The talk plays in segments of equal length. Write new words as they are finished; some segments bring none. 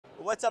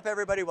What's up,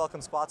 everybody? Welcome,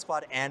 Squad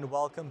Squad, and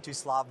welcome to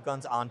Slav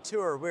Guns on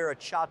Tour. We're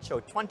at SHOT Show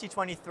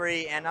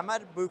 2023, and I'm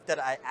at a booth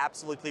that I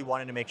absolutely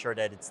wanted to make sure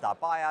that I'd stop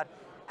by at,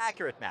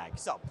 Accurate Mag.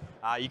 So,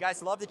 you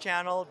guys love the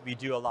channel. We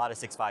do a lot of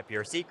 6.5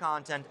 PRC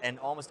content, and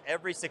almost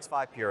every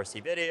 6.5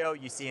 PRC video,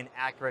 you see an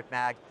Accurate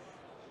Mag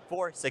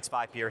for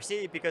 6.5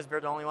 PRC, because they're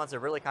the only ones that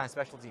are really kind of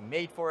specialty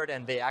made for it,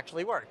 and they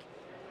actually work.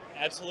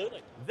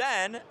 Absolutely.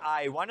 Then,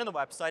 I went on the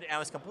website, and I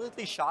was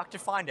completely shocked to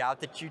find out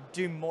that you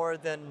do more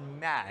than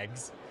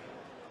mags.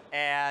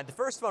 And the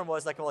first one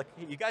was like,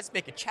 you guys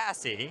make a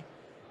chassis,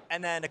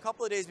 and then a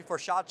couple of days before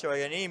SHOT Show,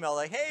 I got an email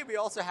like, hey, we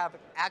also have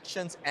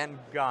actions and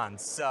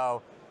guns.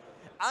 So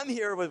I'm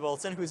here with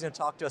Wilson, who's going to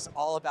talk to us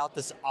all about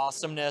this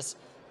awesomeness,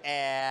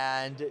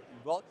 and,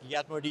 well, you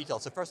got more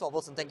details. So first of all,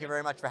 Wilson, thank you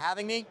very much for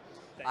having me.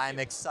 I'm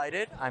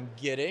excited. I'm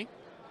giddy.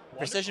 Wonderful.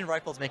 Precision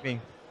rifles make me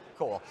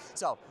cool.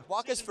 So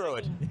walk us through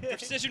it.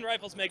 Precision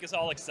rifles make us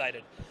all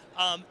excited.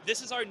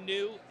 This is our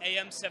new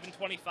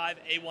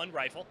AM725A1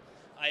 rifle.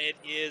 It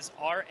is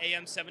our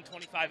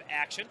AM725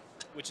 Action,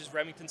 which is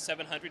Remington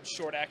 700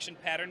 short action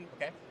pattern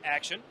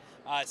action.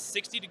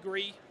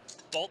 60-degree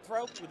bolt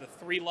throw with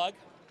a 3-lug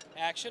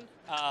action,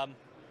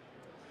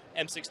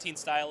 M16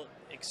 style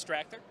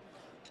extractor.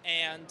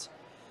 And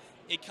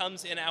it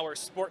comes in our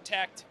Sport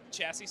Tact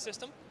chassis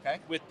system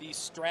with the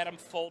Stratum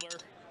folder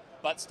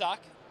buttstock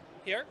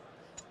here,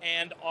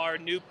 and our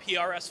new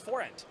PRS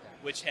forend,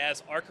 which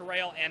has Arca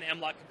Rail and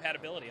M-Lock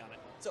compatibility on it.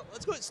 So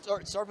let's go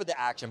start with the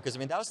Action, because I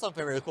mean that was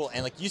something really cool.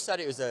 And like you said,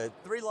 it was a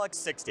 3-lug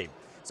 60.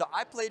 So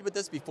I played with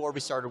this before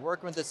we started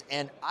working with this,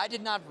 and I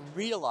did not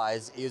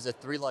realize it was a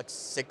 3-lug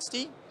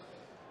 60.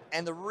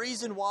 And the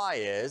reason why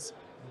is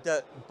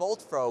the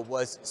bolt throw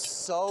was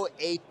so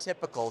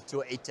atypical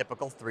to a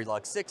typical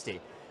 3-lug 60.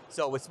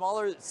 So with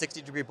smaller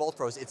 60-degree bolt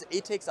throws,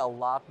 it takes a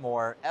lot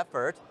more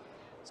effort.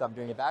 So I'm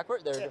doing it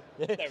backward. There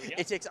we go.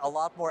 It takes a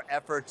lot more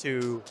effort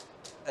to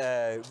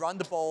run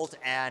the bolt,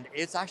 and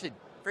it's actually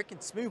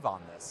freaking smooth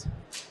on this.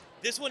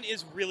 This one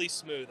is really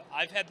smooth.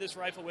 I've had this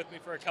rifle with me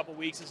for a couple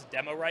weeks as a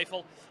demo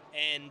rifle,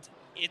 and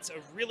it's a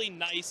really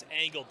nice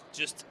angle,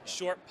 just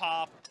short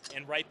pop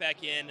and right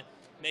back in.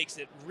 Makes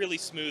it really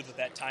smooth with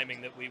that timing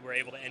that we were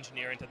able to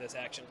engineer into this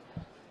action.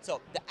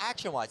 So the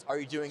action-wise, are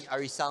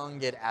you selling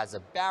it as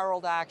a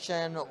barreled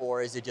action,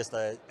 or is it just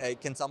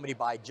can somebody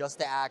buy just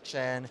the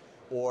action,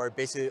 or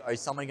basically is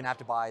somebody gonna have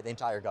to buy the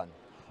entire gun?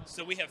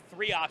 So we have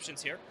 3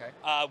 options here.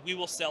 We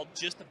will sell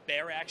just the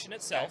bare action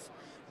itself.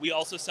 We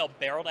also sell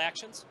barreled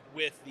actions.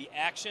 With the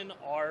action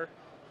are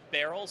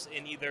barrels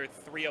in either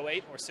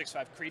 308 or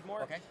 6.5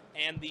 Creedmoor,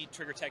 and the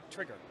Trigger Tech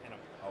trigger in them.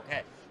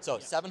 Okay, so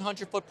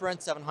 700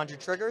 footprint,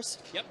 700 triggers?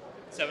 Yep,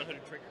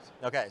 700 triggers.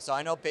 Okay, so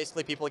I know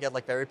basically people get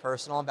like very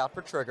personal about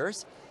for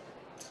triggers,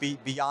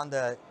 beyond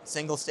the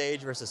single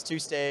stage versus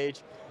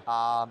 2-stage.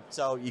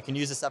 So you can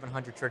use a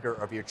 700 trigger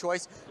of your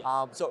choice.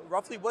 So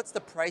roughly, what's the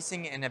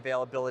pricing and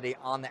availability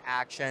on the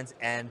actions,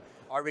 and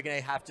are we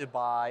going to have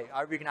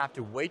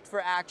to wait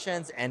for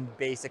actions and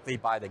basically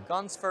buy the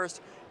guns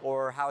first,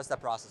 or how does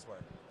that process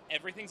work?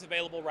 Everything's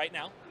available right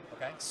now.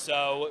 Okay.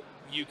 So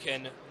you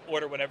can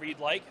order whatever you'd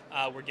like.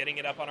 We're getting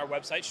it up on our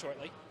website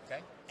shortly.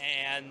 Okay.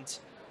 And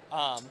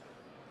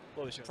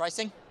what was your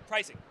pricing?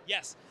 Pricing,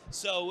 yes.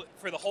 So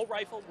for the whole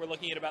rifle, we're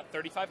looking at about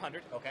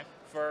 $3,500. Okay.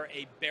 For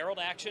a barreled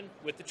action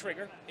with the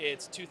trigger,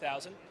 it's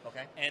 $2,000.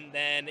 Okay. And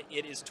then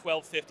it is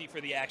 $1,250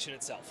 for the action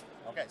itself.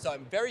 Okay, so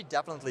I'm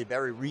definitely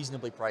very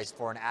reasonably priced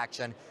for an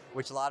action,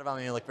 which a lot of them,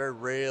 I mean, like they're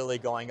really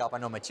going up. I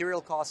know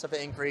material costs have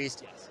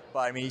increased, but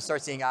I mean, you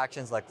start seeing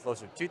actions like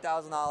closer to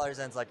 $2,000, and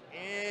it's like,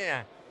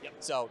 eh. Yep.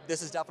 So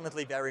this is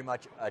definitely very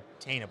much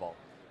attainable.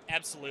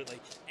 Absolutely.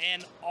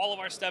 And all of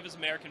our stuff is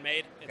American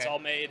made. It's all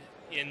made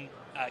in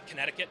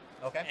Connecticut.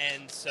 Okay.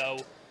 And so,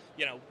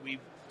 you know, we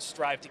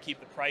strive to keep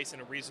the price in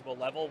a reasonable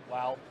level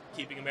while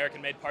keeping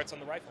American made parts on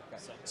the rifle.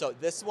 So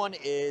this one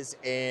is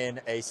in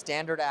a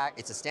standard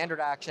it's a standard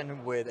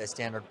action with a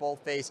standard bolt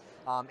face.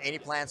 Any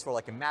plans for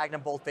like a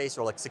Magnum bolt face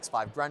or like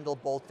 6.5 Grendel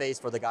bolt face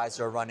for the guys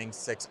who are running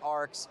 6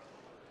 arcs,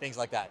 things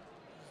like that?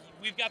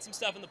 We've got some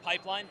stuff in the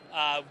pipeline.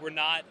 We're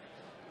not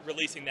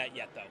releasing that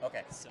yet, though.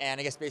 Okay. So. And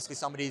I guess basically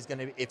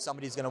if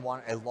somebody's gonna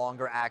want a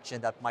longer action,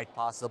 that might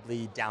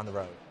possibly down the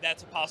road.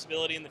 That's a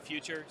possibility in the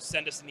future.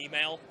 Send us an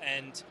email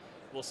and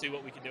we'll see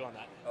what we can do on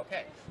that.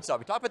 Okay. So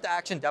we talked about the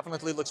action.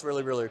 Definitely looks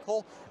really, really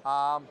cool.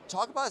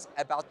 Talk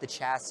about the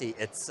chassis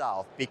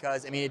itself,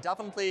 because I mean,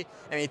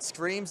 it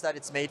screams that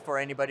it's made for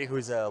anybody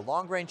who's a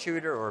long-range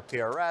shooter or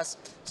PRS.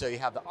 So you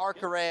have the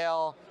Arca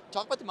Rail.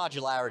 Talk about the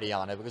modularity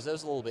on it, because that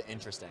was a little bit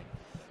interesting.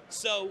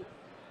 So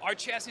our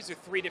chassis are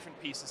 3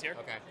 different pieces here.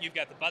 Okay. You've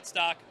got the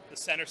buttstock, the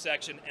center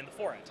section, and the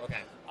forend. Okay.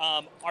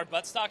 Our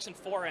buttstocks and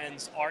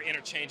forends are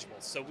interchangeable,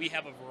 so we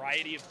have a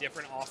variety of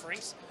different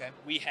offerings. Okay.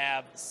 We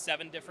have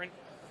 7 different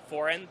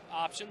forend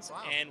options,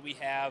 and we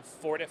have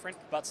 4 different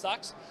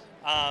buttstocks.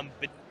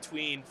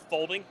 Between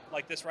folding,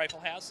 like this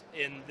rifle has,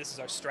 and this is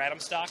our Stratum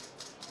stock,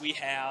 we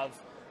have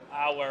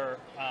our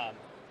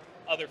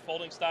other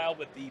folding style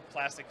with the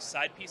plastic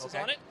side pieces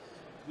on it.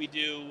 We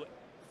do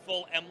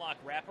full M-Lock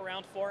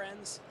wraparound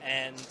forends,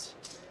 and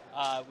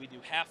We do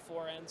half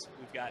forends.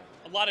 We've got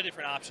a lot of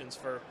different options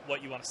for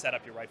what you want to set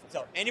up your rifle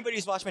So for. anybody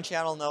who's watched my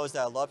channel knows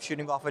that I love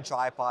shooting off of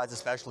tripods,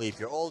 especially if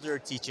you're older,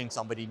 teaching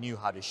somebody new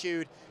how to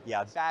shoot, you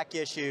have back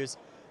issues,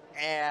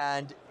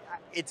 and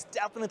it's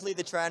definitely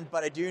the trend,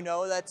 but I do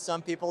know that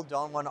some people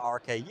don't want to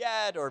RK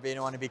yet, or they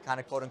don't want to be kind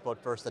of quote-unquote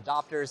first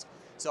adopters,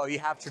 so you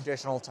have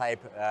traditional type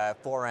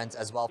forends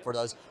as well for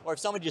those, or if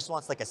somebody just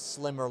wants like a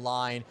slimmer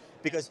line,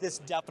 because this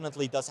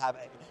definitely does have,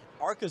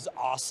 ARC is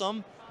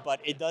awesome, but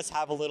it does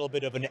have a little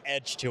bit of an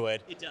edge to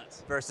it. It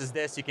does. Versus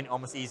this, you can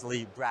almost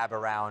easily grab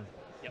around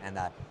and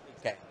that.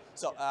 Okay,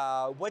 so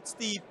what's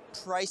the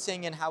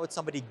pricing and how would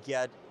somebody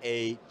get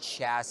a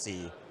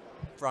chassis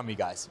from you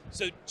guys?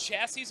 So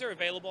chassis are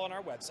available on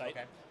our website.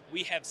 Okay.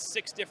 We have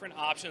 6 different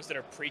options that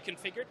are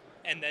pre-configured,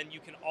 and then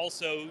you can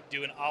also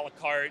do an a la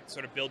carte,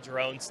 sort of build your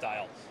own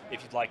style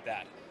if you'd like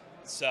that.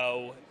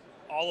 So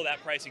all of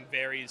that pricing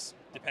varies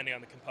depending on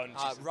the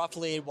components.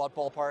 Roughly what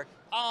ballpark?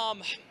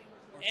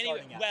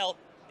 Anyway, well,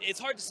 it's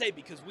hard to say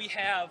because we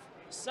have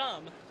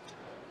some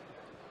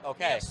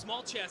Okay.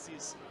 small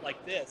chassis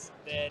like this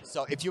that.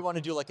 So if you want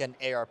to do like an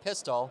AR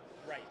pistol,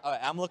 Right. all right,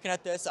 I'm looking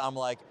at this, I'm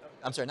like,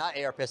 I'm sorry, not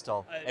AR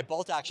pistol, a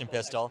bolt action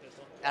pistol,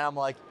 and I'm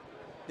like,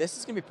 this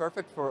is gonna be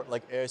perfect for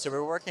like, so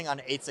we're working on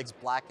an 8.6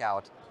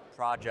 Blackout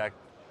project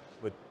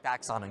with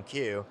Paxson and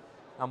Q.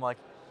 I'm like,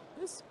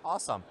 this is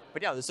awesome.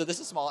 But yeah, so this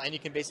is small, and you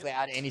can basically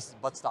add any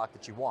buttstock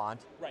that you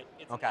want. Right.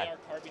 It's Okay. an AR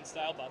carbine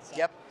style buttstock.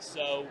 Yep.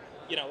 So,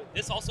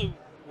 this also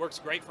works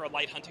great for a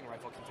light hunting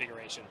rifle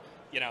configuration.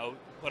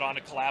 Put on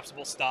a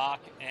collapsible stock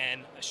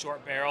and a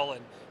short barrel,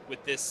 and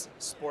with this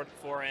sport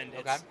forend,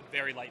 it's Okay. a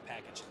very light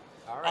package.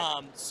 All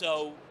right.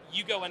 So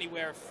you go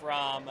anywhere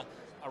from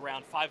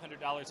around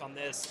 $500 on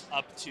this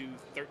up to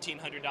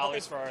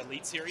 $1,300 for our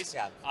Elite Series,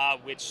 Yeah.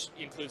 which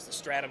includes the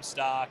Stratum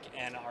stock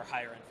and our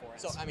higher end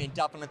forends. So I mean,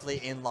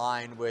 definitely in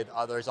line with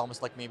others,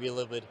 almost like maybe a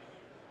little bit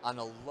on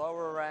a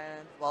lower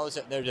end. Well,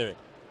 they're doing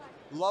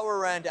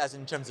lower end as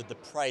in terms of the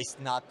price,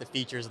 not the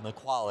features and the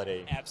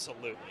quality.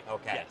 Absolutely.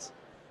 Okay. Yes.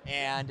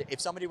 And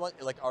if somebody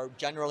wants, like, are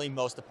generally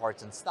most of the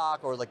parts in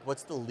stock, or like,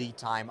 what's the lead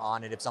time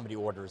on it if somebody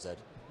orders it?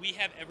 We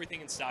have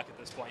everything in stock at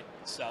this point,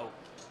 so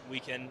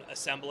we can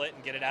assemble it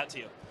and get it out to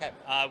you. Okay.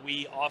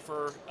 We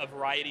offer a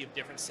variety of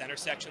different center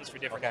sections for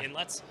different Okay.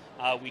 inlets.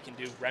 We can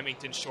do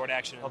Remington short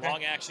action and Okay.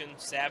 long action,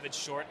 Savage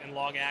short and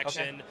long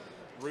action,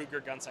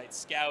 Ruger Gunsight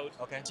Scout,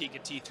 Okay. Tikka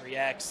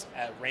T3X,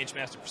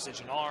 Rangemaster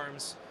Precision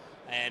Arms,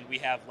 and we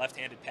have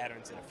left-handed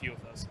patterns in a few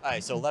of those, All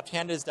right, so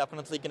left-handed is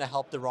definitely going to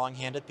help the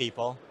wrong-handed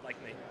people.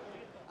 like me.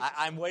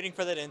 I'm waiting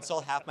for that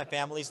insult. Half my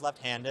family's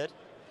left-handed.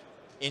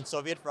 In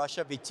Soviet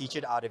Russia, we teach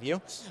it out of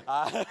you.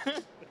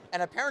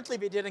 And apparently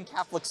we did in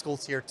Catholic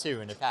schools here too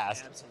in the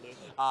past. Absolutely.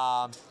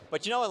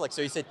 But you know what, like,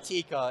 so you said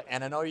Tikka,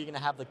 and I know you're gonna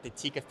have like the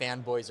Tikka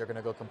fanboys are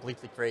gonna go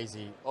completely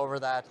crazy over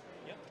that,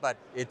 Yep. but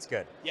it's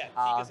good. Yeah,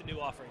 Tikka's a new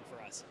offering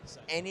for us.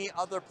 So. Any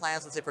other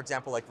plans, let's say for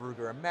example, like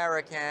Ruger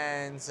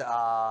Americans,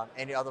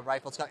 any other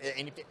rifles,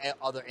 any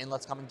other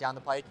inlets coming down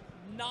the pike?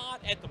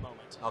 Not at the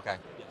moment. Okay.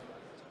 Yeah.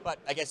 But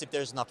I guess if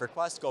there's enough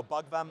requests, go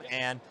bug them,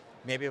 and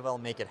maybe we'll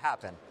make it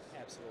happen.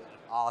 Absolutely.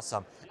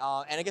 Awesome.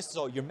 And I guess,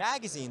 so your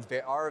magazines,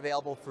 they are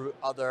available through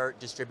other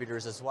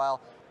distributors as well.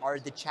 Are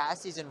the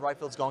chassis and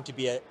rifles going to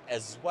be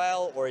as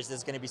well, or is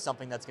this going to be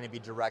something that's going to be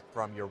direct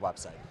from your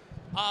website?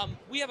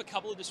 We have a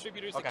couple of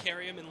distributors that Okay.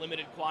 carry them in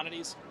limited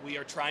quantities. We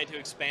are trying to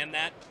expand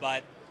that,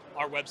 but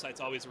our website's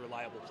always a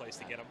reliable place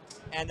to get them.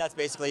 And that's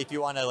basically, if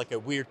you want like a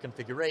weird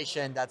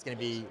configuration, that's going to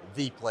be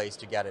the place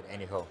to get it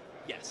anyhow.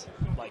 Yes,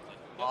 likely.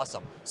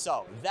 Awesome.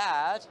 So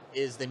that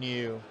is the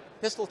new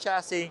pistol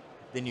chassis,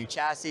 the new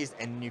chassis,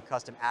 and new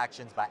custom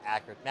actions by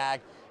Accurate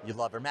Mag. You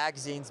love our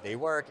magazines, they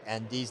work,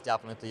 and these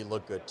definitely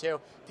look good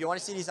too. If you want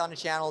to see these on the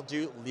channel,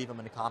 do leave them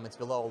in the comments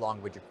below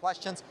along with your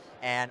questions.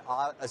 And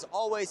as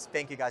always,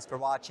 thank you guys for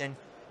watching.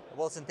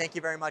 Wilson, thank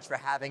you very much for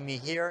having me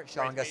here,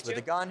 showing Great to us meet with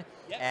you. the gun.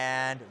 Yeah.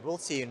 And we'll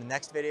see you in the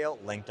next video,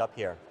 linked up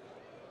here.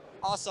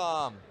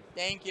 Awesome.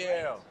 Thank you.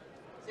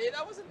 See,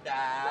 that wasn't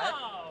bad.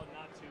 No,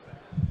 not too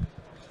bad.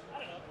 I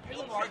don't know.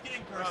 You're the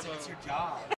marketing person, it's your job.